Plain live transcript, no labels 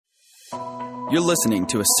You're listening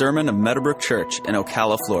to a sermon of Meadowbrook Church in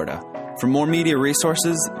Ocala, Florida. For more media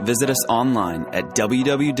resources, visit us online at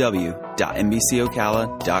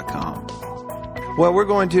www.nbcocala.com. Well, we're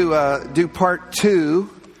going to do part 2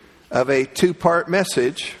 of a 2-part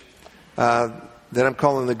message that I'm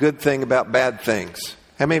calling The Good Thing About Bad Things.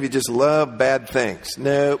 How many of you just love bad things?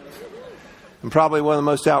 Nope. And probably one of the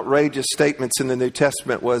most outrageous statements in the New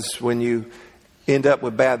Testament was when you end up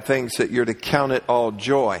with bad things that you're to count it all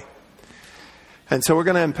joy. And so we're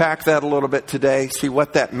going to unpack that a little bit today, see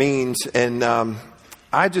what that means. And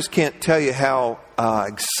I just can't tell you how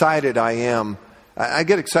excited I am. I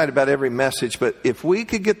get excited about every message, but if we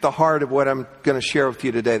could get the heart of what I'm going to share with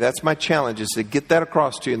you today, that's my challenge, is to get that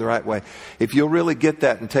across to you in the right way. If you'll really get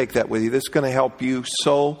that and take that with you, this is going to help you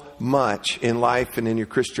so much in life and in your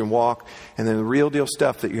Christian walk and in the real deal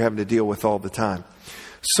stuff that you're having to deal with all the time.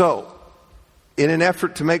 So, in an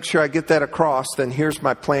effort to make sure I get that across, then here's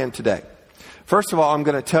my plan today. First of all, I'm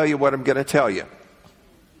going to tell you what I'm going to tell you.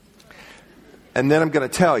 And then I'm going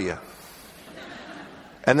to tell you.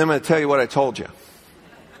 And then I'm going to tell you what I told you.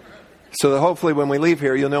 So that hopefully when we leave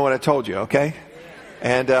here, you'll know what I told you, okay?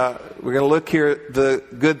 And we're going to look here at the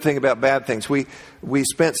good thing about bad things. We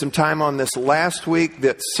spent some time on this last week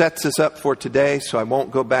that sets us up for today, so I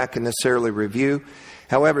won't go back and necessarily review.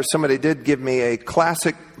 However, somebody did give me a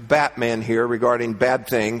classic Batman here regarding bad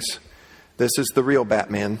things. This is the real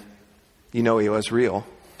Batman. You know he was real.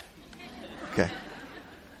 Okay.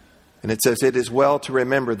 And it says, "It is well to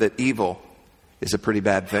remember that evil is a pretty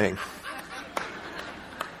bad thing."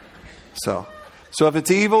 So if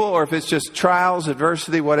it's evil or if it's just trials,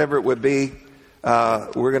 adversity, whatever it would be,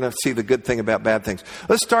 we're going to see the good thing about bad things.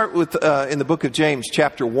 Let's start with in the book of James,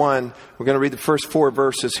 chapter 1. We're going to read the first 4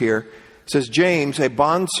 verses here. It says, "James, a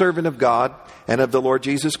bondservant of God and of the Lord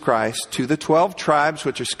Jesus Christ, to the 12 tribes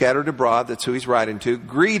which are scattered abroad," that's who he's writing to,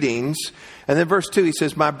 "greetings." And then verse 2, he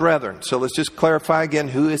says, "My brethren." So let's just clarify again,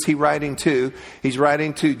 who is he writing to? He's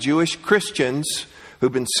writing to Jewish Christians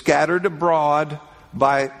who've been scattered abroad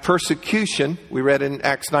by persecution. We read in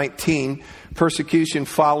Acts 19, persecution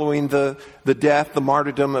following the death, the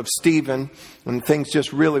martyrdom of Stephen. And things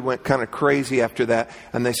just really went kind of crazy after that.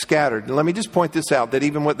 And they scattered. And let me just point this out, that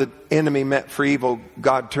even what the enemy meant for evil,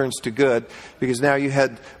 God turns to good. Because now you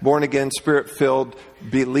had born-again, Spirit-filled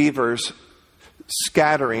believers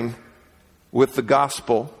scattering with the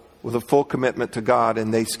gospel, with a full commitment to God.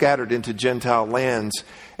 And they scattered into Gentile lands.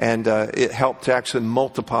 And it helped to actually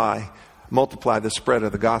multiply the spread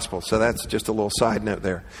of the gospel. So that's just a little side note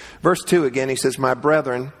there. Verse 2 again, he says, "My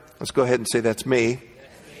brethren," let's go ahead and say that's me.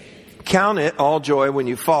 "Count it all joy when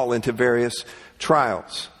you fall into various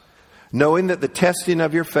trials, knowing that the testing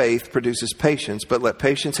of your faith produces patience, but let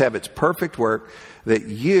patience have its perfect work, that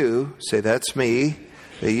you," say that's me,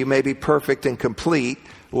 "that you may be perfect and complete,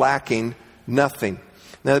 lacking nothing."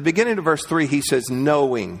 Now, at the beginning of verse 3, he says,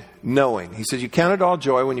 knowing. He says, you count it all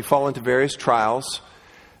joy when you fall into various trials.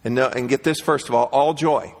 And get this, first of all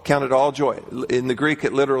joy. Count it all joy. In the Greek,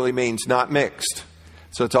 it literally means not mixed.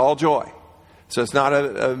 So it's all joy. So it's not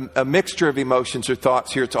a mixture of emotions or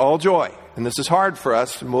thoughts here. It's all joy. And this is hard for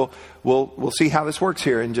us. And we'll see how this works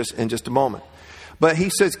here in just a moment. But he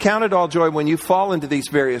says, count it all joy when you fall into these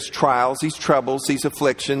various trials, these troubles, these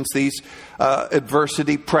afflictions, these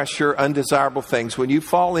adversity, pressure, undesirable things. When you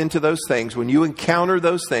fall into those things, when you encounter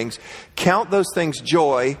those things, count those things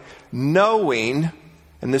joy, knowing.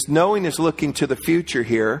 And this knowing is looking to the future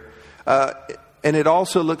here. And it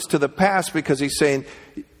also looks to the past, because he's saying,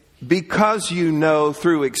 because you know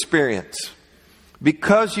through experience.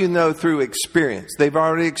 Because you know through experience. They've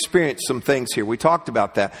already experienced some things here. We talked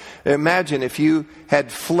about that. Imagine if you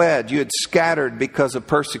had fled, you had scattered because of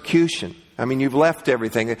persecution. I mean, you've left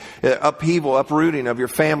everything. Upheaval, uprooting of your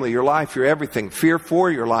family, your life, your everything. Fear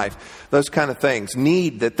for your life. Those kind of things.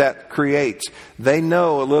 Need that creates. They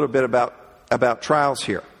know a little bit about trials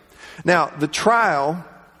here. Now, the trial,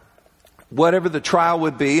 whatever the trial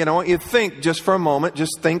would be, and I want you to think just for a moment,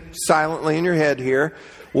 just think silently in your head here.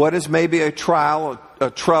 What is maybe a trial, a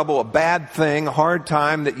trouble, a bad thing, a hard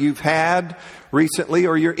time that you've had recently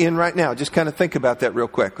or you're in right now? Just kind of think about that real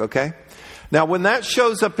quick, okay? Now, when that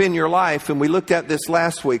shows up in your life, and we looked at this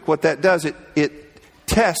last week, what that does, it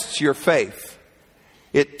tests your faith.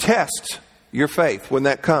 It tests your faith when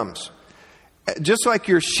that comes. Just like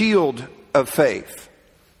your shield of faith.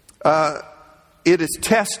 It is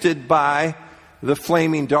tested by the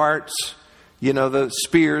flaming darts, the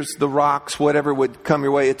spears, the rocks, whatever would come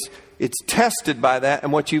your way. It's tested by that.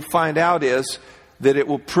 And what you find out is that it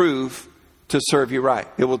will prove to serve you right.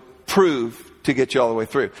 It will prove to get you all the way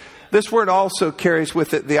through. This word also carries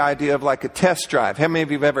with it the idea of like a test drive. How many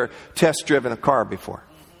of you have ever test driven a car before?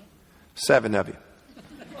 7 of you.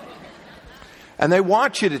 And they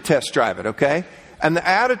want you to test drive it, okay? And the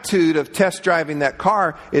attitude of test driving that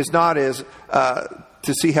car is not as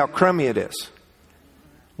to see how crummy it is.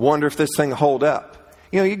 Wonder if this thing will hold up.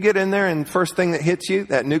 You know, you get in there and first thing that hits you,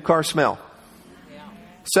 that new car smell.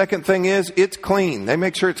 Second thing is, it's clean. They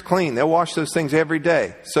make sure it's clean. They'll wash those things every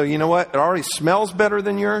day. So you know what? It already smells better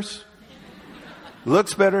than yours.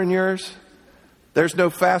 Looks better than yours. There's no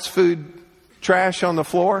fast food trash on the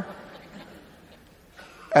floor.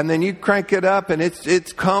 And then you crank it up and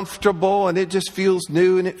it's comfortable and it just feels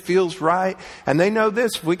new and it feels right. And they know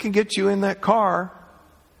this, if we can get you in that car,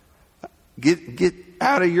 get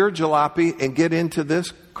out of your jalopy and get into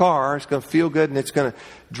this car, it's going to feel good and it's going to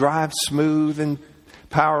drive smooth and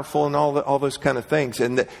powerful and all those kind of things.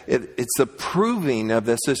 And it's the proving of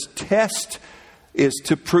this. This test is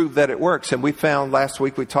to prove that it works. And we found last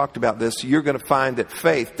week, we talked about this, you're going to find that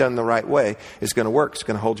faith done the right way is going to work. It's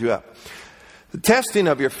going to hold you up. The testing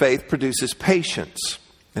of your faith produces patience.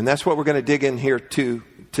 And that's what we're going to dig in here to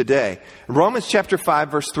today. Romans chapter 5,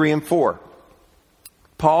 verse 3 and 4.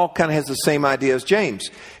 Paul kind of has the same idea as James.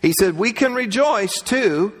 He said, we can rejoice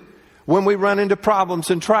too when we run into problems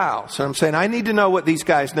and trials. And I'm saying, I need to know what these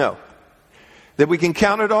guys know. That we can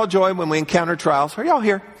count it all joy when we encounter trials. Are y'all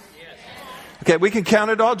here? Okay, we can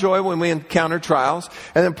count it all joy when we encounter trials.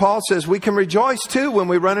 And then Paul says we can rejoice too when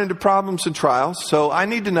we run into problems and trials. So I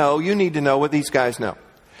need to know, you need to know what these guys know.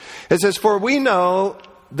 It says, for we know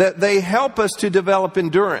that they help us to develop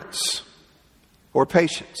endurance or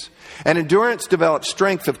patience. And endurance develops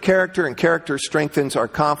strength of character, and character strengthens our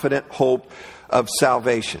confident hope of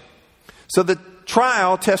salvation. So the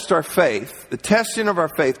trial tests our faith. The testing of our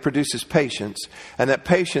faith produces patience, and that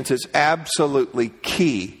patience is absolutely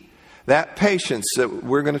key. That patience that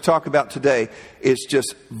we're going to talk about today is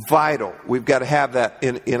just vital. We've got to have that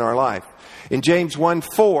in our life. In James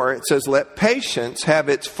 1:4, it says, let patience have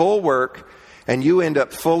its full work, and you end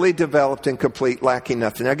up fully developed and complete, lacking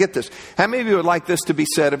nothing. Now get this. How many of you would like this to be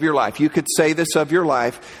said of your life? You could say this of your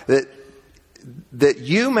life, that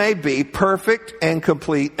you may be perfect and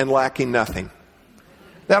complete and lacking nothing.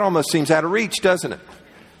 That almost seems out of reach, doesn't it?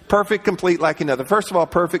 Perfect, complete, lacking nothing. First of all,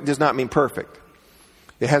 perfect does not mean perfect.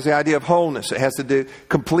 It has the idea of wholeness. It has to do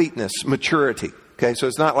completeness, maturity. Okay, so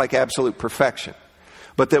it's not like absolute perfection.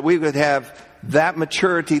 But that we would have that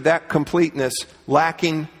maturity, that completeness,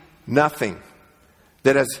 lacking nothing.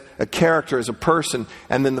 That as a character, as a person,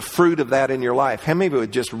 and then the fruit of that in your life. How many of you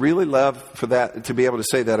would just really love for that, to be able to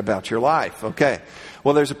say that about your life? Okay.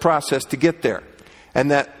 Well, there's a process to get there.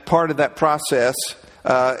 And that part of that process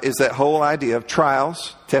is that whole idea of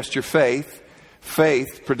trials, test your faith.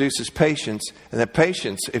 Faith produces patience, and that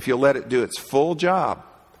patience, if you'll let it do its full job,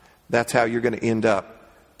 that's how you're going to end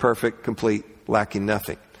up perfect, complete, lacking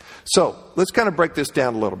nothing. So let's kind of break this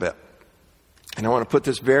down a little bit. And I want to put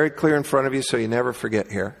this very clear in front of you so you never forget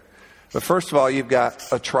here. But first of all, you've got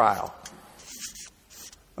a trial.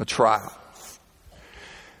 A trial.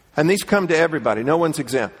 And these come to everybody. No one's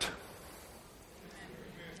exempt.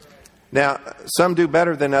 Now, some do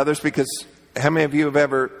better than others because how many of you have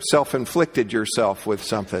ever self-inflicted yourself with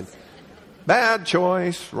something? Bad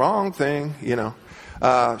choice, wrong thing,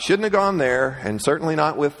 shouldn't have gone there, and certainly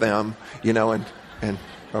not with them, and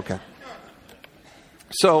okay.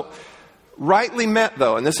 So, rightly met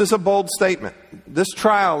though, and this is a bold statement, this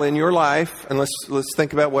trial in your life, and let's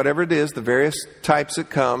think about whatever it is, the various types that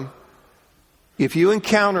come, if you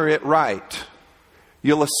encounter it right,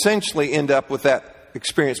 you'll essentially end up with that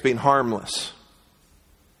experience being harmless.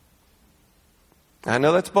 I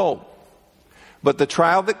know that's bold. But the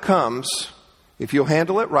trial that comes, if you'll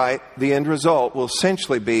handle it right, the end result will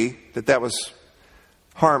essentially be that was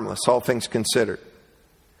harmless, all things considered.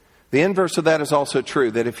 The inverse of that is also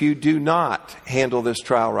true, that if you do not handle this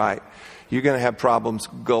trial right, you're going to have problems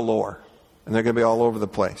galore. And they're going to be all over the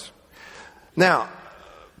place. Now,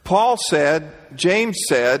 James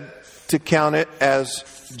said to count it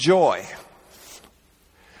as joy.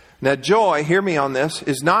 Now, joy, hear me on this,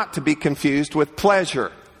 is not to be confused with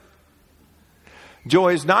pleasure.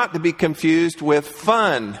 Joy is not to be confused with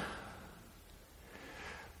fun.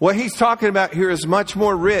 What he's talking about here is much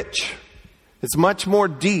more rich. It's much more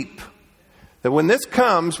deep. That when this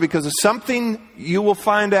comes, because of something you will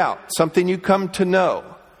find out, something you come to know,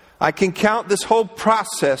 I can count this whole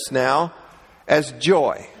process now as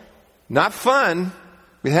joy. Not fun.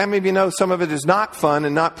 How many of you know some of it is not fun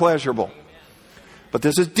and not pleasurable? But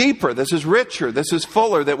this is deeper, this is richer, this is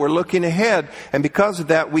fuller, that we're looking ahead. And because of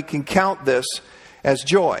that, we can count this as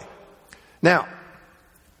joy. Now,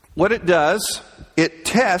 what it does, it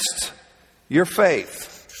tests your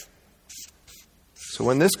faith. So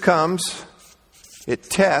when this comes, It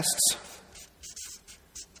tests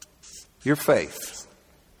your faith.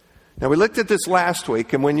 Now, we looked at this last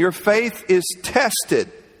week, and when your faith is tested,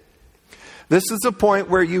 this is the point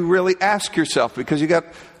where you really ask yourself, because you got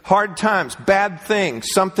hard times, bad things,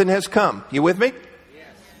 something has come. You with me? Yes.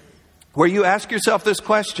 Where you ask yourself this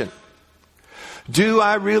question: do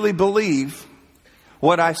I really believe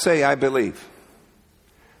what I say I believe?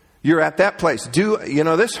 You're at that place.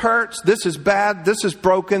 This hurts, this is bad, this is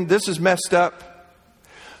broken, this is messed up.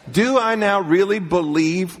 Do I now really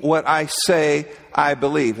believe what I say I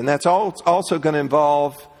believe? And that's also going to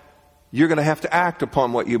involve, you're going to have to act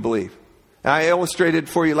upon what you believe. I illustrated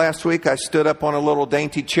for you last week. I stood up on a little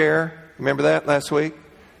dainty chair. Remember that last week?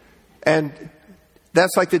 And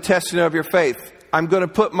that's like the testing of your faith. I'm going to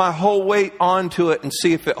put my whole weight onto it and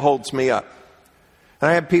see if it holds me up. And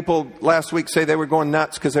I had people last week say they were going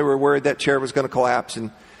nuts because they were worried that chair was going to collapse. And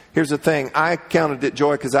here's the thing. I counted it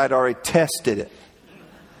joy because I'd already tested it.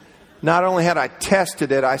 Not only had I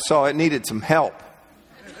tested it, I saw it needed some help.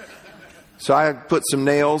 So I put some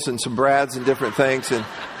nails and some brads and different things. And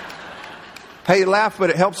hey, you laugh, but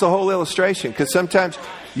it helps the whole illustration, because sometimes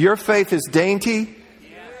your faith is dainty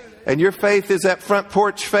and your faith is that front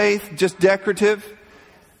porch faith, just decorative.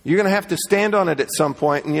 You're going to have to stand on it at some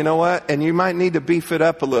point, and you know what? And you might need to beef it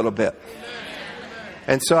up a little bit.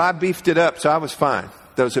 And so I beefed it up, so I was fine.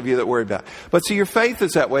 Those of you that worry about it. But see, your faith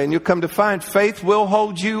is that way, and you'll come to find faith will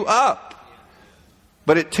hold you up.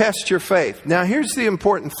 But it tests your faith. Now, here's the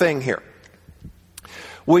important thing here.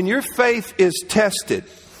 When your faith is tested,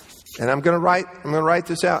 and I'm going to write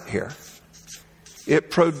this out here.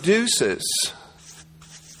 It produces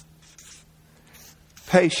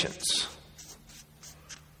patience.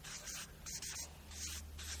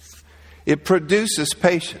 It produces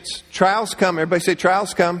patience. Trials come. Everybody say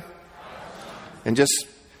trials come. And just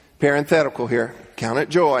parenthetical here, count it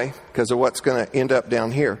joy because of what's going to end up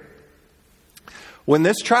down here. When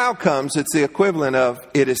this trial comes, it's the equivalent of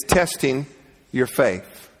it is testing your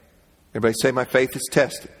faith. Everybody say, my faith is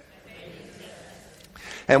tested.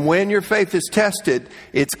 And when your faith is tested,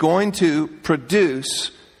 it's going to produce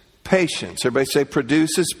patience. Everybody say,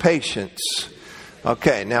 produces patience.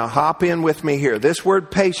 Okay, now hop in with me here. This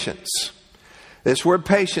word patience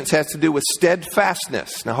has to do with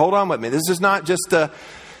steadfastness. Now hold on with me. This is not just a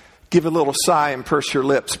give a little sigh and purse your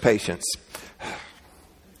lips patience.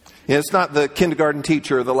 It's not the kindergarten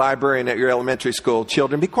teacher or the librarian at your elementary school.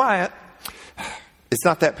 Children, be quiet. It's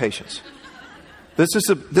not that patience. This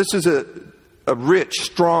is a rich,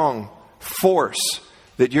 strong force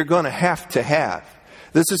that you're going to have.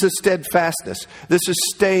 This is a steadfastness. This is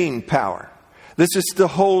staying power. This is to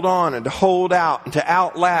hold on and to hold out and to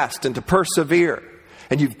outlast and to persevere.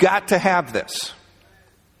 And you've got to have this.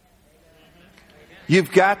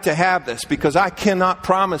 You've got to have this, because I cannot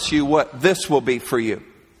promise you what this will be for you.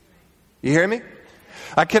 You hear me?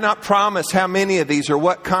 I cannot promise how many of these or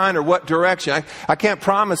what kind or what direction. I can't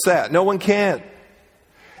promise that. No one can.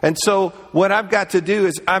 And so what I've got to do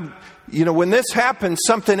is when this happens,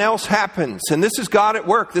 something else happens. And this is God at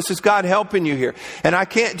work. This is God helping you here. And I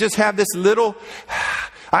can't just have this little,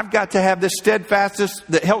 I've got to have this steadfastness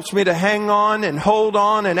that helps me to hang on and hold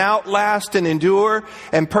on and outlast and endure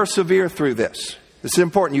and persevere through this. This is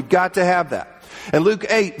important. You've got to have that. And Luke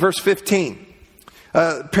 8, verse 15.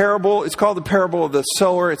 Parable, it's called the parable of the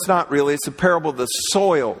sower. It's not really. It's the parable of the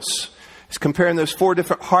soils. It's comparing those 4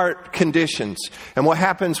 different heart conditions and what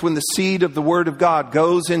happens when the seed of the Word of God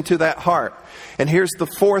goes into that heart. And here's the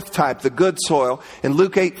 4th type, the good soil. In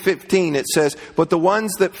Luke 8:15 it says, but the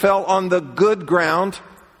ones that fell on the good ground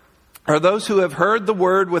are those who have heard the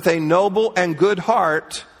word with a noble and good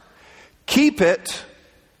heart, keep it,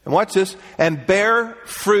 and watch this, and bear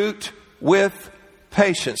fruit with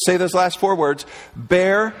patience. Say those last 4 words,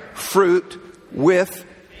 bear fruit with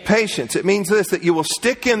patience. It means this, that you will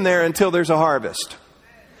stick in there until there's a harvest.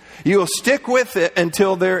 You will stick with it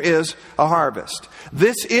until there is a harvest.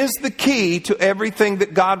 This is the key to everything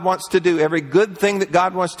that God wants to do. Every good thing that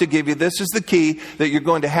God wants to give you. This is the key that you're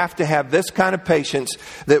going to have this kind of patience,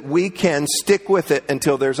 that we can stick with it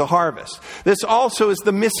until there's a harvest. This also is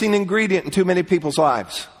the missing ingredient in too many people's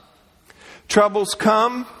lives. Troubles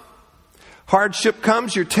come. Hardship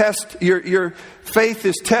comes. Your faith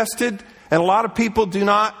is tested. And a lot of people do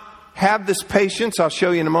not have this patience. I'll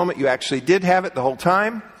show you in a moment. You actually did have it the whole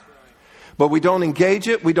time. But we don't engage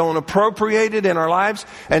it. We don't appropriate it in our lives.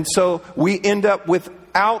 And so we end up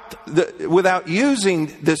without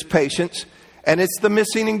using this patience. And it's the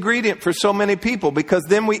missing ingredient for so many people, because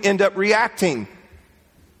then we end up reacting.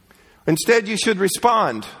 Instead, you should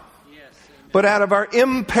respond. But out of our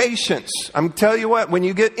impatience, I'm telling you what, when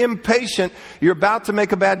you get impatient, you're about to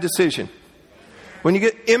make a bad decision. When you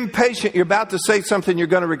get impatient, you're about to say something you're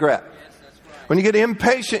going to regret. When you get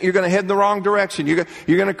impatient, you're going to head in the wrong direction. You're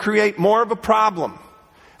going to create more of a problem.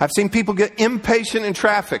 I've seen people get impatient in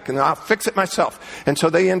traffic, and I'll fix it myself. And so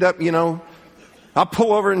they end up, I'll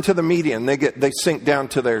pull over into the median. They sink down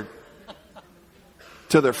to their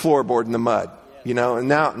floorboard in the mud, and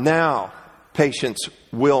now patience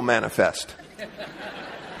will manifest.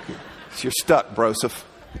 You're stuck, Broseph.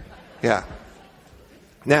 Yeah.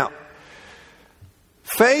 Now,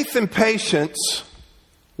 faith and patience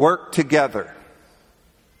work together.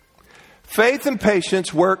 Faith and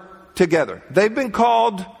patience work together. They've been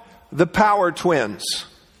called the power twins.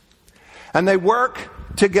 And they work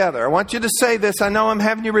together. I want you to say this. I know I'm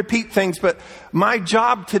having you repeat things, but my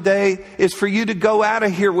job today is for you to go out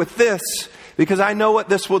of here with this, because I know what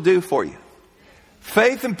this will do for you.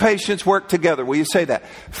 Faith and patience work together. Will you say that?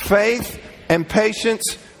 Faith and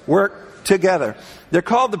patience work together. They're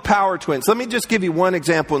called the power twins. Let me just give you one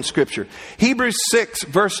example in Scripture. Hebrews 6,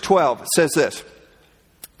 verse 12 says this: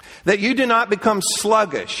 that you do not become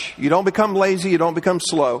sluggish. You don't become lazy. You don't become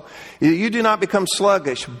slow. You do not become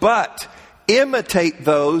sluggish, but imitate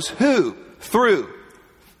those who, through,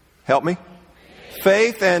 help me,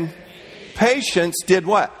 faith and patience did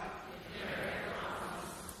what?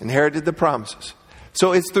 Inherited the promises.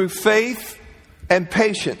 So it's through faith and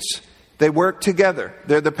patience. They work together.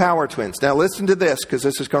 They're the power twins. Now listen to this, because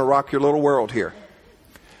this is going to rock your little world here.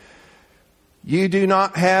 You do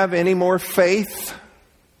not have any more faith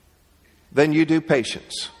than you do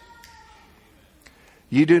patience.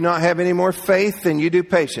 You do not have any more faith than you do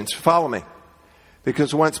patience. Follow me.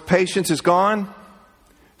 Because once patience is gone,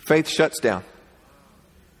 faith shuts down.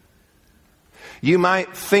 You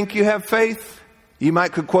might think you have faith. You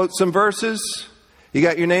might could quote some verses. You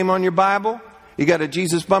got your name on your Bible. You got a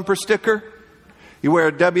Jesus bumper sticker. You wear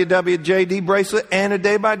a WWJD bracelet and a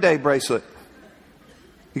Day by Day bracelet.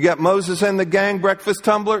 You got Moses and the Gang breakfast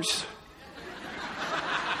tumblers.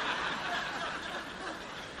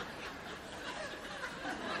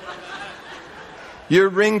 Your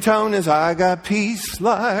ringtone is, I got peace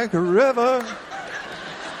like a river.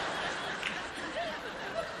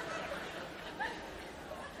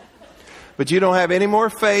 But you don't have any more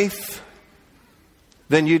faith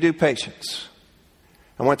than you do patience.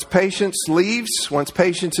 And once patience leaves, once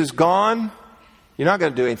patience is gone, you're not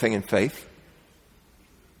going to do anything in faith.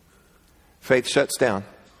 Faith shuts down.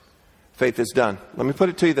 Faith is done. Let me put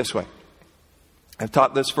it to you this way. I've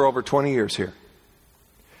taught this for over 20 years here.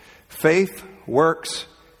 Faith works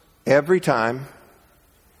every time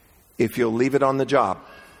if you'll leave it on the job.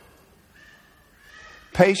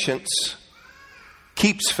 Patience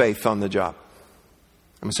keeps faith on the job.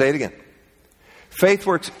 I'm going to say it again. Faith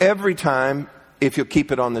works every time if you'll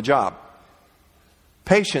keep it on the job.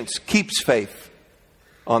 Patience keeps faith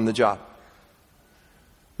on the job.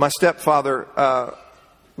 My stepfather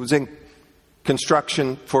was in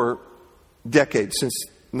construction for decades, since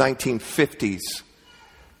 1950s.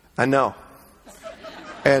 I know.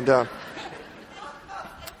 And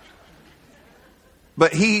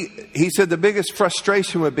but he said the biggest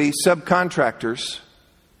frustration would be subcontractors.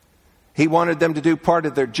 He wanted them to do part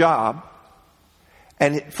of their job.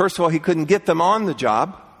 And first of all, he couldn't get them on the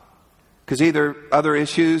job because either other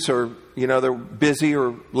issues or, they're busy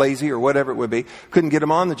or lazy or whatever it would be. Couldn't get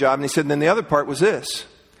them on the job. And he said, and then the other part was this,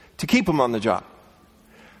 to keep them on the job.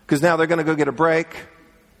 Because now they're going to go get a break.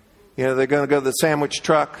 They're going to go to the sandwich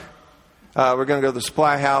truck. We're going to go to the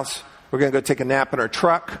supply house. We're going to go take a nap in our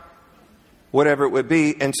truck. Whatever it would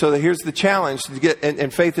be. And so here's the challenge to get,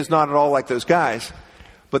 and faith is not at all like those guys.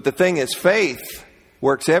 But the thing is, faith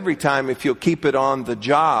works every time if you'll keep it on the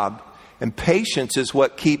job. And patience is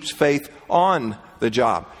what keeps faith on the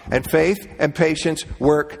job. And faith and patience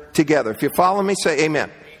work together. If you follow me, say amen.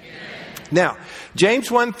 Amen. Now, James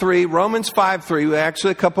 1:3, Romans 5:3,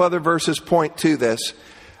 actually a couple other verses point to this.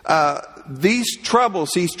 These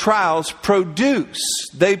troubles, these trials produce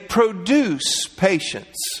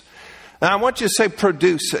patience. Now I want you to say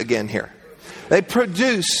produce again here. They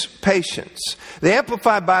produce patience. The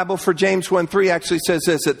Amplified Bible for James 1:3 actually says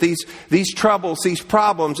this, that these troubles, these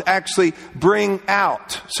problems actually bring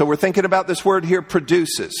out. So we're thinking about this word here,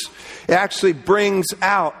 produces. It actually brings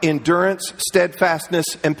out endurance, steadfastness,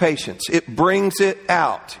 and patience. It brings it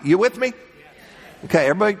out. You with me? Okay,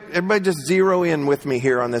 everybody just zero in with me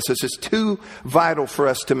here on this. This is too vital for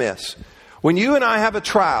us to miss. When you and I have a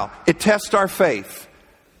trial, it tests our faith.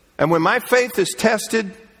 And when my faith is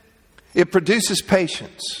tested, it produces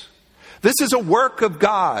patience. This is a work of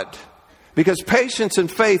God because patience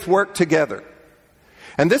and faith work together.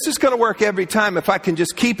 And this is going to work every time if I can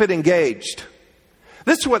just keep it engaged.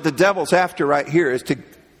 This is what the devil's after right here, is to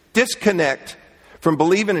disconnect from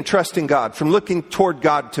believing and trusting God, from looking toward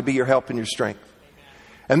God to be your help and your strength.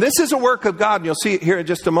 And this is a work of God, and you'll see it here in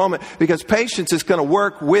just a moment, because patience is going to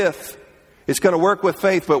work with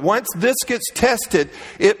faith. But once this gets tested,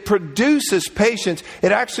 it produces patience.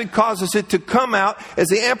 It actually causes it to come out, as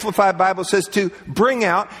the Amplified Bible says, to bring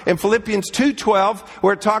out in Philippians 2:12,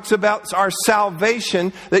 where it talks about our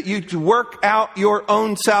salvation, that you work out your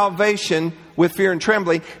own salvation with fear and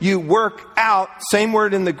trembling. You work out, same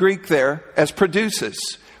word in the Greek there, as produces.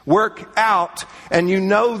 Work out, and you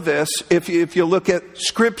know this if you look at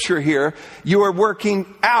Scripture here, you are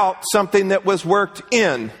working out something that was worked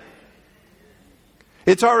in.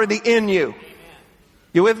 It's already in you.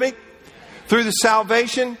 You with me? Through the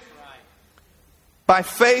salvation, by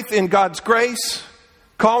faith in God's grace,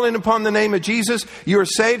 calling upon the name of Jesus, you are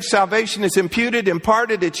saved. Salvation is imputed,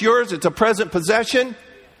 imparted. It's yours. It's a present possession.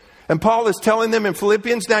 And Paul is telling them in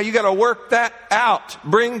Philippians, now you got to work that out.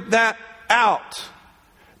 Bring that out.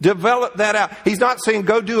 Develop that out. He's not saying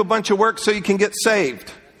go do a bunch of work so you can get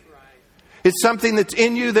saved. It's something that's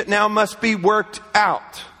in you that now must be worked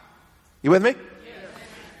out. You with me?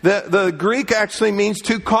 The Greek actually means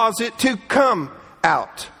to cause it to come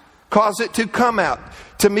out. Cause it to come out.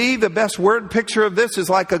 To me, the best word picture of this is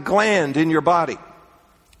like a gland in your body.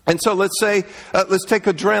 And so let's say, let's take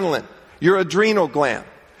adrenaline. Your adrenal gland.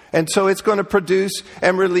 And so it's going to produce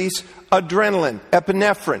and release adrenaline,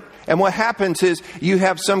 epinephrine. And what happens is you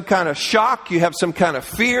have some kind of shock, you have some kind of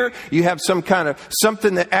fear, you have some kind of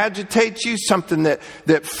something that agitates you, something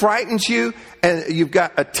that frightens you, and you've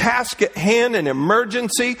got a task at hand, an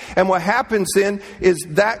emergency. And what happens then is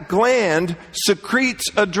that gland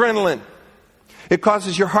secretes adrenaline. It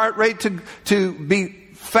causes your heart rate to be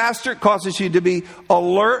faster. It causes you to be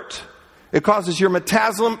alert. It causes your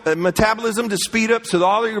metabolism to speed up so that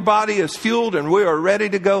all of your body is fueled and we are ready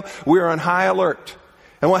to go. We are on high alert.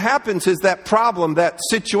 And what happens is that problem, that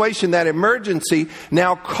situation, that emergency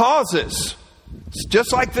now causes,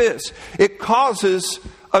 just like this, it causes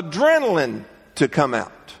adrenaline to come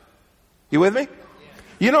out. You with me?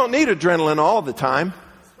 You don't need adrenaline all the time.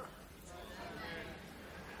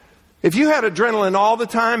 If you had adrenaline all the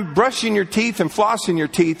time, brushing your teeth and flossing your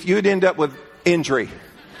teeth, you'd end up with injury.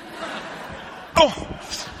 Oh!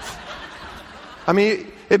 I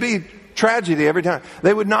mean, it'd be tragedy every time.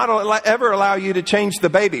 They would not ever allow you to change the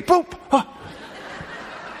baby. Poop! Oh.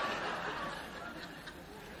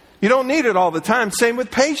 You don't need it all the time. Same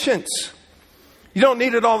with patience. You don't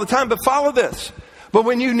need it all the time, but follow this. But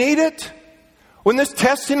when you need it, when this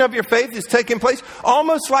testing of your faith is taking place,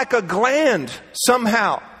 almost like a gland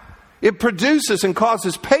somehow, it produces and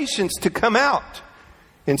causes patience to come out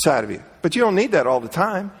inside of you. But you don't need that all the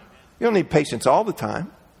time. You don't need patience all the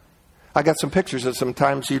time. I got some pictures of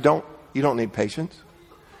sometimes you don't need patience.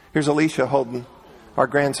 Here's Alicia holding our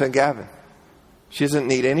grandson Gavin. She doesn't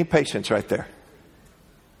need any patience right there.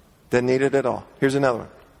 Doesn't need it at all. Here's another one.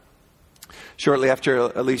 Shortly after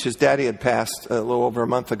Alicia's daddy had passed a little over a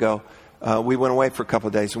month ago, we went away for a couple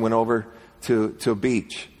of days and went over to a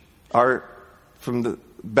beach. From the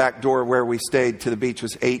back door where we stayed to the beach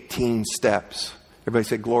was 18 steps. Everybody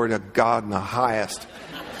say, glory to God in the highest,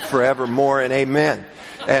 forevermore and amen.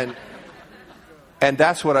 And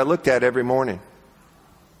that's what I looked at every morning.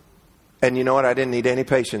 And you know what? I didn't need any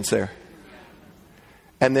patience there.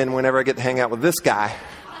 And then whenever I get to hang out with this guy,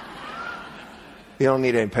 you don't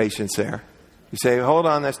need any patience there. You say, hold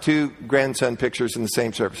on, that's two grandson pictures in the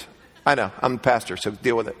same service. I know, I'm the pastor, so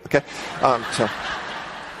deal with it, okay? All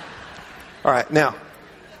right, now,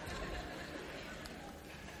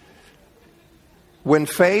 when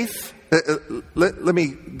faith, let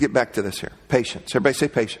me get back to this here. Patience. Everybody say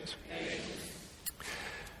patience.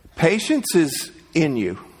 Patience is in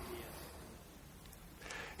you.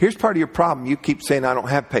 Here's part of your problem. You keep saying, I don't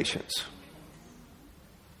have patience.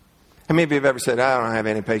 How many of you have ever said, I don't have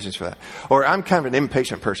any patience for that? Or I'm kind of an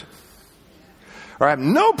impatient person. Or I have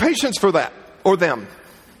no patience for that. Or them.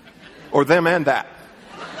 Or them and that.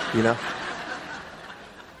 You know?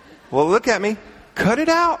 Well, look at me. Cut it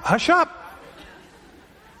out. Hush up.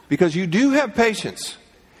 Because you do have patience.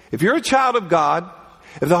 If you're a child of God,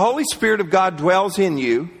 if the Holy Spirit of God dwells in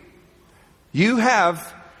you, you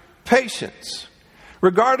have patience.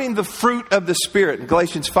 Regarding the fruit of the Spirit, in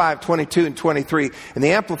Galatians 5:22 and 23, in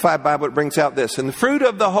the Amplified Bible, it brings out this. And the fruit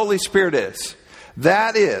of the Holy Spirit is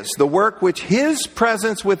the work which His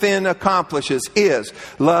presence within accomplishes is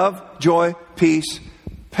love, joy, peace,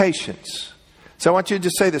 patience. So I want you to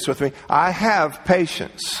just say this with me. I have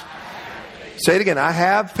patience. Say it again. I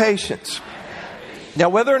have patience. Now,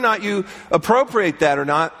 whether or not you appropriate that or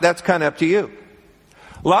not, that's kind of up to you.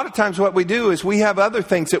 A lot of times what we do is we have other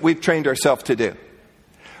things that we've trained ourselves to do.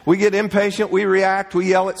 We get impatient, we react, we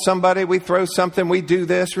yell at somebody, we throw something, we do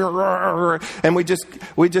this, and we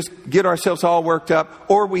just get ourselves all worked up.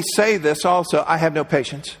 Or we say this also, I have no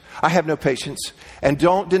patience. I have no patience. And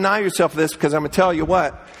don't deny yourself this, because I'm going to tell you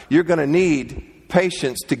what, you're going to need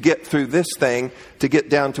patience to get through this thing, to get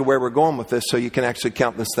down to where we're going with this, so you can actually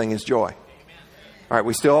count this thing as joy. All right,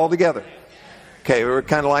 we still all together? Okay, we're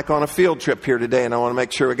kind of like on a field trip here today, and I want to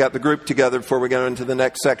make sure we got the group together before we go into the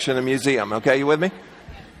next section of the museum. Okay, you with me?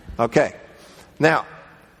 Okay. Now,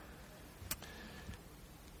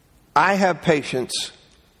 I have patience.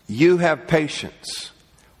 You have patience.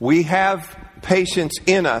 We have patience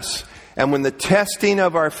in us. And when the testing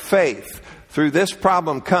of our faith through this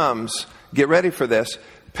problem comes, get ready for this,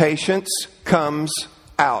 patience comes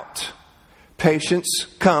out. Patience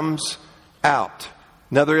comes out.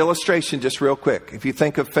 Another illustration, just real quick. If you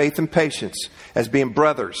think of faith and patience as being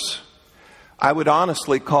brothers, I would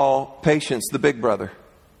honestly call patience the big brother.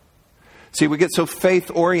 See, we get so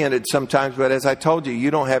faith-oriented sometimes, but as I told you,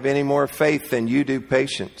 you don't have any more faith than you do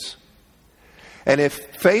patience. And if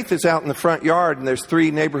faith is out in the front yard and there's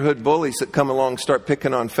 3 neighborhood bullies that come along and start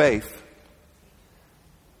picking on faith,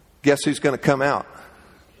 guess who's going to come out?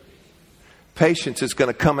 Patience is going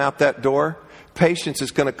to come out that door. Patience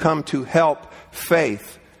is going to come to help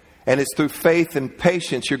faith. And it's through faith and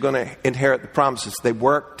patience you're going to inherit the promises. They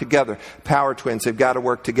work together. Power twins, they've got to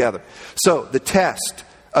work together. So the test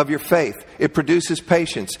of your faith, it produces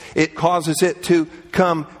patience. It causes it to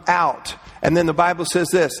come out. And then the Bible says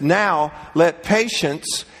this, now let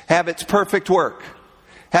patience have its perfect work,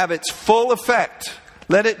 have its full effect.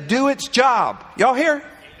 Let it do its job. Y'all hear?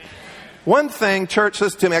 One thing, church,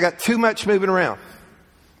 listen to me. I got too much moving around.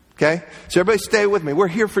 Okay? So everybody stay with me. We're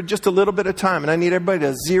here for just a little bit of time, and I need everybody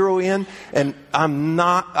to zero in. And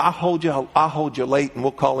I'll hold you late, and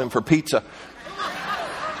we'll call in for pizza.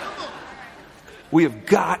 We have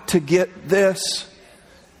got to get this.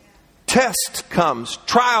 Test comes,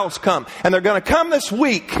 trials come, and they're going to come this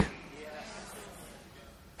week.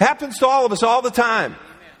 Happens to all of us all the time.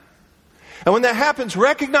 And when that happens,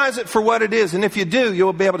 recognize it for what it is. And if you do,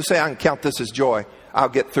 you'll be able to say, I can count this as joy. I'll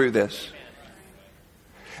get through this.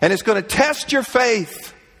 And it's going to test your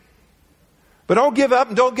faith. But don't give up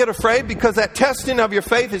and don't get afraid, because that testing of your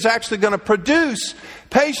faith is actually going to produce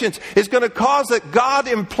patience. It's going to cause that God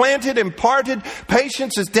imparted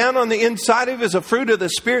patience is down on the inside of you as a fruit of the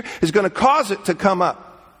Spirit, is going to cause it to come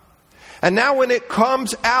up. And now when it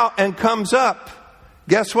comes out and comes up,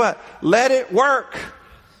 guess what? Let it work.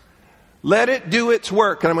 Let it do its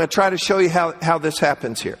work. And I'm going to try to show you how this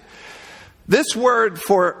happens here. This word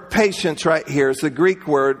for patience right here is the Greek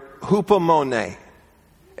word hupomone.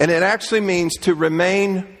 And it actually means to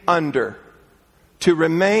remain under. To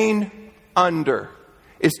remain under.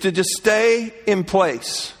 It's to just stay in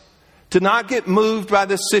place. To not get moved by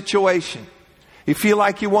this situation. You feel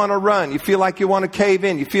like you want to run. You feel like you want to cave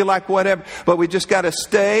in. You feel like whatever. But we just got to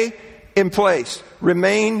stay in place.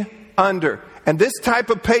 Remain under. And this type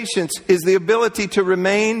of patience is the ability to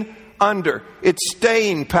remain under. It's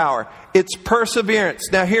staying power. It's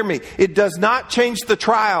perseverance. Now hear me. It does not change the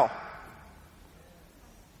trial.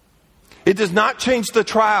 It does not change the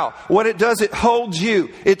trial. What it does, it holds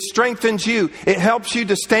you. It strengthens you. It helps you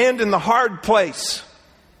to stand in the hard place.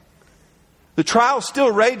 The trial's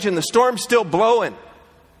still raging. The storm's still blowing.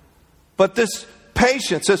 But this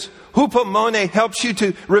patience, this hupomone, helps you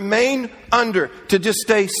to remain under, to just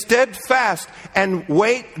stay steadfast and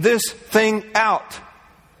wait this thing out.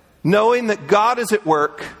 Knowing that God is at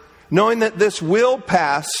work, knowing that this will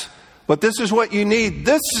pass, but this is what you need.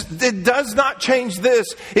 It does not change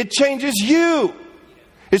this. It changes you.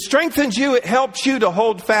 It strengthens you. It helps you to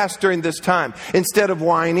hold fast during this time. Instead of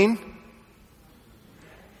whining,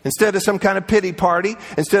 instead of some kind of pity party,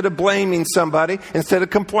 instead of blaming somebody, instead of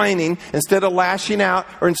complaining, instead of lashing out,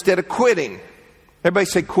 or instead of quitting. Everybody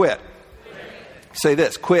say quit. Say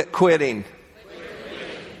this, quitting.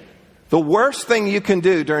 The worst thing you can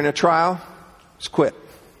do during a trial is quit.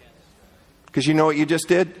 Because you know what you just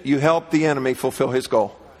did? You helped the enemy fulfill his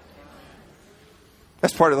goal.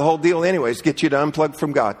 That's part of the whole deal anyways, to get you to unplug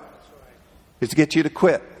from God. It's to get you to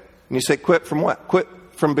quit. And you say, quit from what? Quit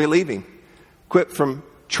from believing. Quit from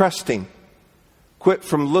trusting. Quit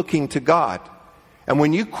from looking to God. And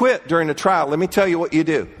when you quit during a trial, let me tell you what you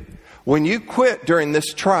do. When you quit during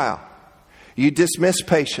this trial, you dismiss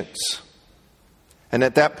patience. And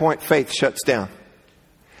at that point, faith shuts down.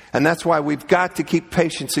 And that's why we've got to keep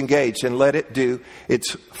patience engaged and let it do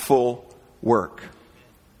its full work.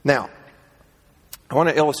 Now, I want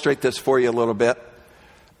to illustrate this for you a little bit.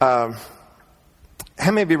 How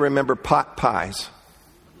many of you remember pot pies?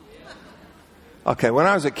 Okay, when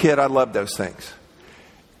I was a kid, I loved those things.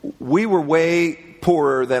 we were way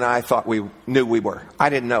poorer than I thought we knew we were. I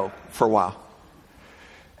didn't know for a while.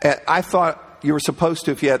 And I thought you were supposed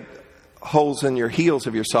to, if you had holes in your heels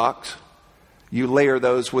of your socks, you layer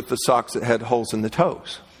those with the socks that had holes in the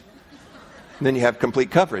toes. And then you have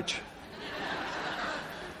complete coverage.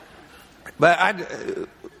 But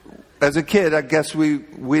as a kid, I guess we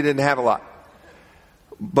didn't have a lot.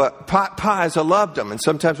 But pot pies, I loved them. And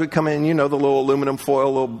sometimes we'd come in, the little aluminum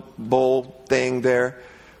foil, little bowl thing there.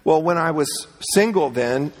 Well, when I was single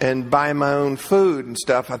then and buying my own food and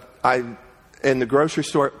stuff, I in the grocery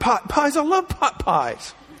store, pot pies, I love pot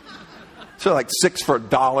pies. So like 6 for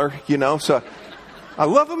 $1, so I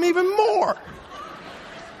love them even more.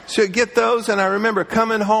 So you get those, and I remember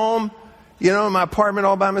coming home, in my apartment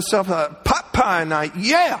all by myself, pot pie night,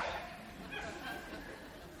 yeah!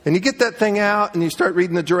 And you get that thing out, and you start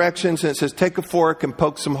reading the directions, and it says, take a fork and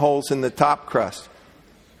poke some holes in the top crust.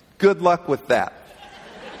 Good luck with that.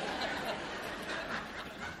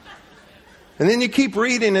 And then you keep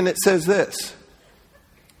reading, and it says this.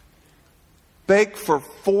 Bake for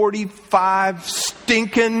 45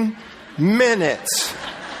 stinking minutes.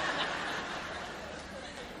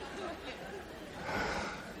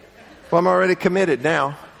 Well, I'm already committed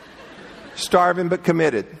now. Starving but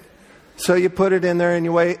committed. So you put it in there and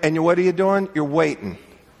you wait. And what are you doing? You're waiting.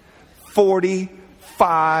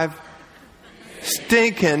 45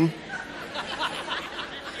 stinking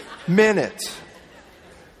minutes.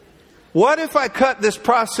 What if I cut this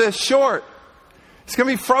process short? It's going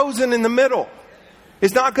to be frozen in the middle.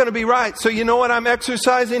 It's not going to be right. So you know what I'm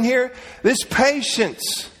exercising here? This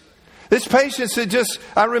patience. This patience that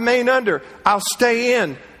I remain under. I'll stay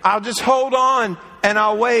in. I'll just hold on and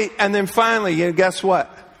I'll wait. And then finally, guess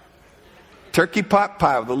what? Turkey pot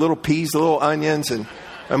pie with the little peas, the little onions, and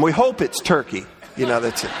we hope it's turkey.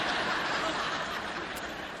 That's it.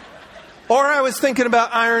 Or I was thinking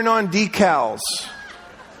about iron-on decals.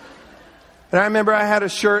 And I remember I had a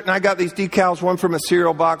shirt, and I got these decals, one from a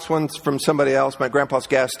cereal box, one from somebody else, my grandpa's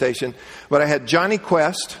gas station. But I had Johnny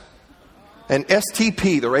Quest and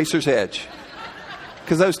STP, the Racer's Edge.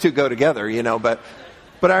 Because those two go together, But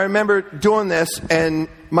I remember doing this, and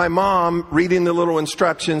my mom reading the little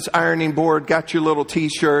instructions, ironing board, got your little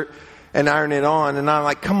T-shirt, and iron it on. And I'm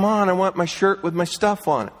like, come on, I want my shirt with my stuff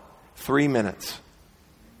on it. 3 minutes.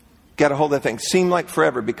 Got to hold that thing. Seemed like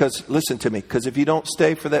forever because, listen to me, because if you don't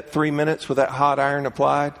stay for that 3 minutes with that hot iron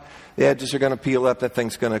applied, the edges are going to peel up. That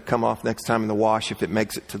thing's going to come off next time in the wash if it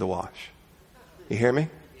makes it to the wash. You hear me?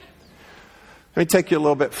 Let me take you a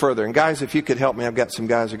little bit further. And guys, if you could help me, I've got some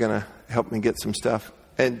guys who are going to help me get some stuff.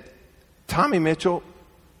 And Tommy Mitchell,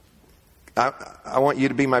 I want you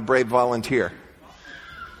to be my brave volunteer.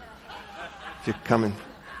 You come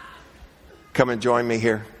and join me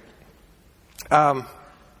here.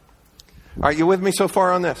 Are you with me so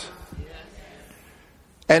far on this?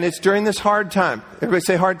 And it's during this hard time. Everybody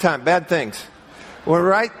say hard time, bad things. When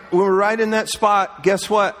we're right in that spot, guess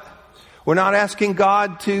what? We're not asking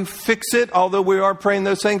God to fix it, although we are praying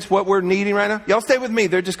those things. What we're needing right now. Y'all stay with me.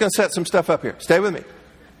 They're just going to set some stuff up here. Stay with me.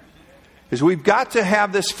 Is we've got to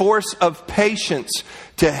have this force of patience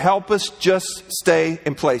to help us just stay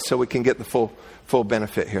in place so we can get the full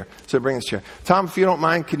benefit here. So bring this chair. Tom, if you don't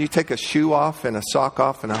mind, can you take a shoe off and a sock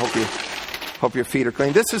off? And I hope your feet are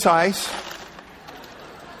clean. This is ice.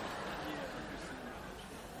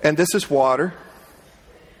 And this is water.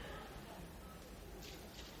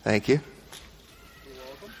 Thank you. You're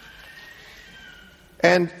welcome.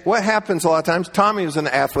 And what happens a lot of times, Tommy was an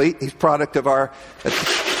athlete. He's a product of our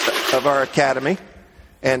academy.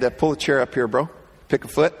 And pull a chair up here, bro. Pick a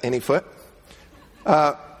foot, any foot.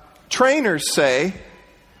 Trainers say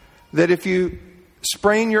that if you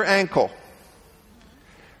sprain your ankle,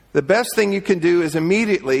 the best thing you can do is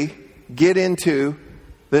immediately get into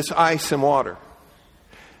this ice and water.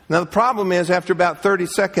 Now, the problem is after about 30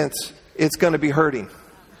 seconds, it's going to be hurting.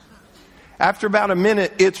 After about a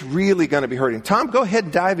minute, it's really going to be hurting. Tom, go ahead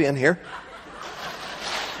and dive in here.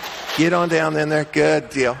 Get on down in there. Good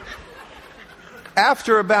deal.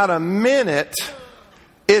 After about a minute,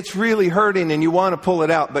 it's really hurting and you want to pull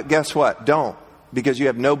it out. But guess what? Don't. Because you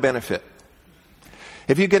have no benefit.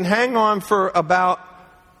 If you can hang on for about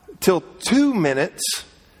till 2 minutes,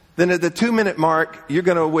 then at the 2 minute mark, you're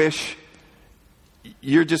just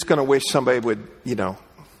going to wish somebody would,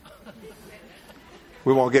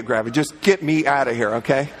 we won't get grabby. Just get me out of here,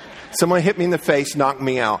 okay? Someone hit me in the face, knock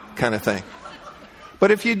me out kind of thing.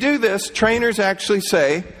 But if you do this, trainers actually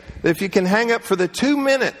say that if you can hang up for the 2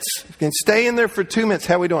 minutes, you can stay in there for 2 minutes.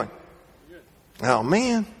 How are we doing? Oh,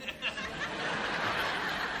 man.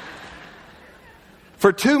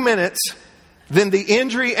 For 2 minutes, then the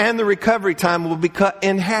injury and the recovery time will be cut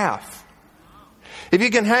in half. If you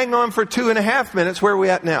can hang on for 2.5 minutes, where are we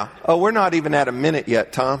at now? Oh, we're not even at a minute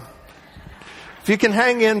yet, Tom. If you can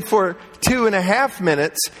hang in for 2.5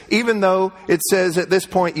 minutes, even though it says at this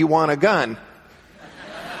point you want a gun,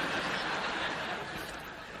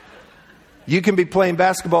 you can be playing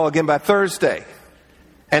basketball again by Thursday.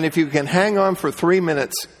 And if you can hang on for 3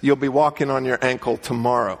 minutes, you'll be walking on your ankle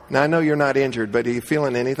tomorrow. Now, I know you're not injured, but are you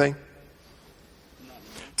feeling anything?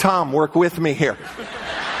 Tom, work with me here.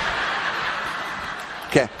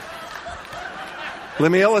 Okay.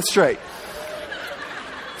 Let me illustrate.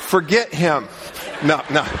 Forget him. No.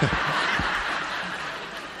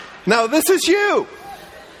 No, this is you.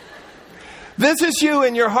 This is you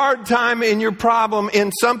in your hard time, in your problem,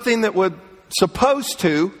 in something that would supposed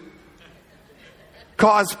to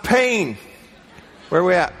cause pain. Where are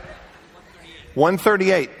we at?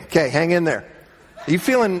 138. Okay, hang in there. Are you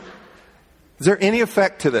feeling, is there any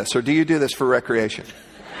effect to this, or do you do this for recreation?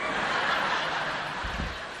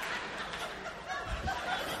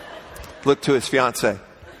 Look to his fiance.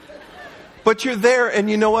 But you're there, and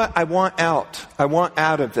you know what? I want out. I want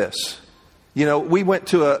out of this. You know, we went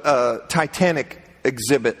to a Titanic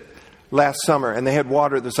exhibit last summer, and they had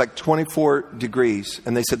water that's like 24 degrees.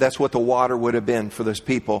 And they said that's what the water would have been for those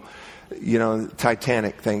people, you know,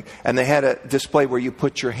 Titanic thing. And they had a display where you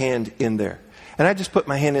put your hand in there. And I just put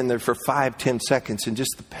my hand in there for 5-10 seconds, and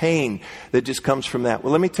just the pain that just comes from that.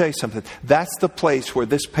 Well, let me tell you something. That's the place where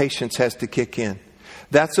this patience has to kick in.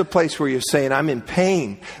 That's a place where you're saying, I'm in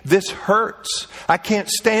pain. This hurts. I can't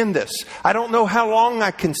stand this. I don't know how long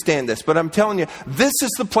I can stand this, but I'm telling you, this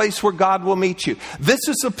is the place where God will meet you. This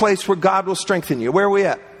is the place where God will strengthen you. Where are we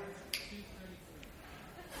at?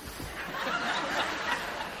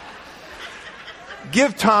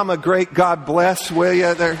 Give Tom a great God bless, will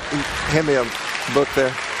you? There, hand me a book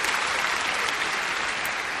there.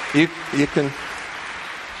 You can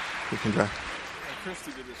try.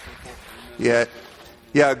 Christy did this for 4 minutes. Yeah.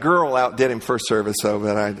 Yeah, a girl outdid him first service, though,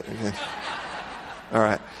 but all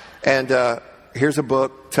right. And here's a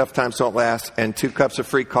book, Tough Times Don't Last, and 2 cups of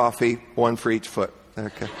free coffee, 1 for each foot.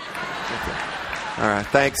 Okay. All right.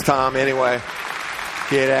 Thanks, Tom. Anyway,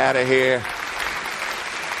 get out of here.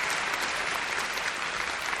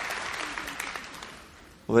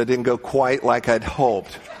 Well, it didn't go quite like I'd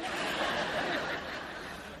hoped.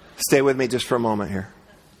 Stay with me just for a moment here.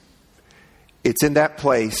 It's in that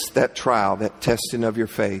place, that trial, that testing of your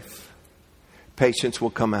faith. Patience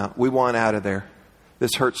will come out. We want out of there.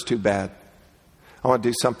 This hurts too bad. I want to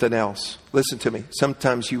do something else. Listen to me.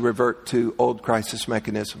 Sometimes you revert to old crisis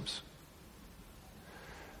mechanisms.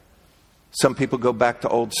 Some people go back to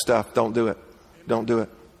old stuff. Don't do it. Don't do it.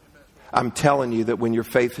 I'm telling you that when your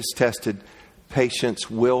faith is tested,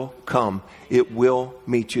 patience will come. It will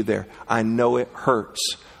meet you there. I know it hurts,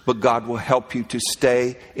 but God will help you to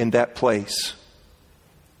stay in that place.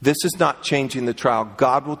 This is not changing the trial.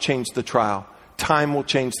 God will change the trial. Time will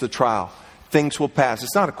change the trial. Things will pass.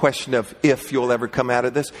 It's not a question of if you'll ever come out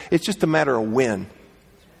of this. It's just a matter of when.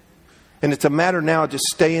 And it's a matter now of just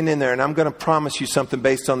staying in there. And I'm going to promise you something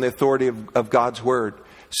based on the authority of God's word.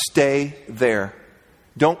 Stay there.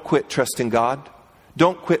 Don't quit trusting God.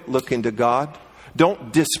 Don't quit looking to God.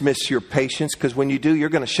 Don't dismiss your patience, because when you do, you're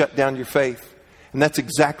going to shut down your faith. And that's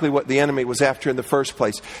exactly what the enemy was after in the first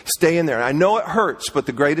place. Stay in there. I know it hurts, but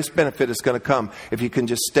the greatest benefit is going to come if you can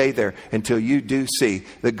just stay there until you do see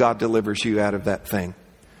that God delivers you out of that thing.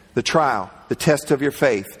 The trial, the test of your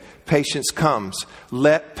faith, patience comes.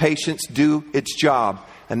 Let patience do its job.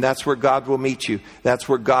 And that's where God will meet you. That's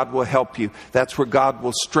where God will help you. That's where God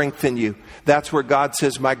will strengthen you. That's where God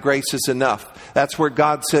says, my grace is enough. That's where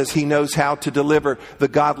God says He knows how to deliver the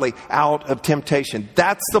godly out of temptation.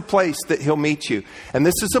 That's the place that He'll meet you. And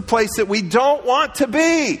this is a place that we don't want to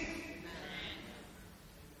be.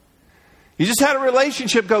 You just had a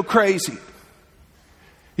relationship go crazy.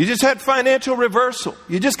 You just had financial reversal.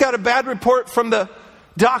 You just got a bad report from the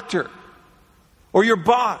doctor or your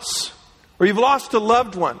boss. Or you've lost a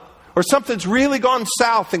loved one, or something's really gone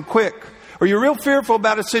south and quick, or you're real fearful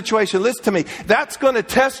about a situation. Listen to me. That's going to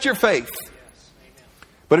test your faith.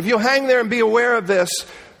 But if you'll hang there and be aware of this,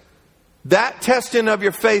 that testing of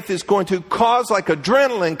your faith is going to cause, like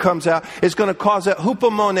adrenaline comes out, it's going to cause that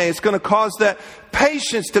hupomone, it's going to cause that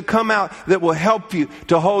patience to come out that will help you,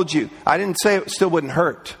 to hold you. I didn't say it still wouldn't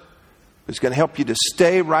hurt. It's going to help you to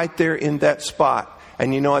stay right there in that spot.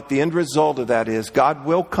 And you know what? The end result of that is God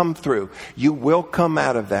will come through. You will come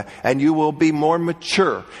out of that. And you will be more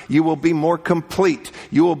mature. You will be more complete.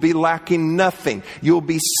 You will be lacking nothing. You will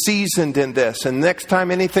be seasoned in this. And next time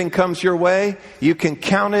anything comes your way, you can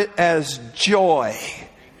count it as joy.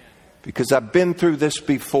 Because I've been through this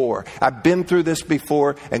before. I've been through this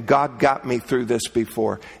before, and God got me through this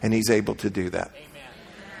before, and He's able to do that.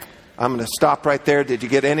 I'm going to stop right there. Did you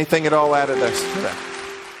get anything at all out of this today?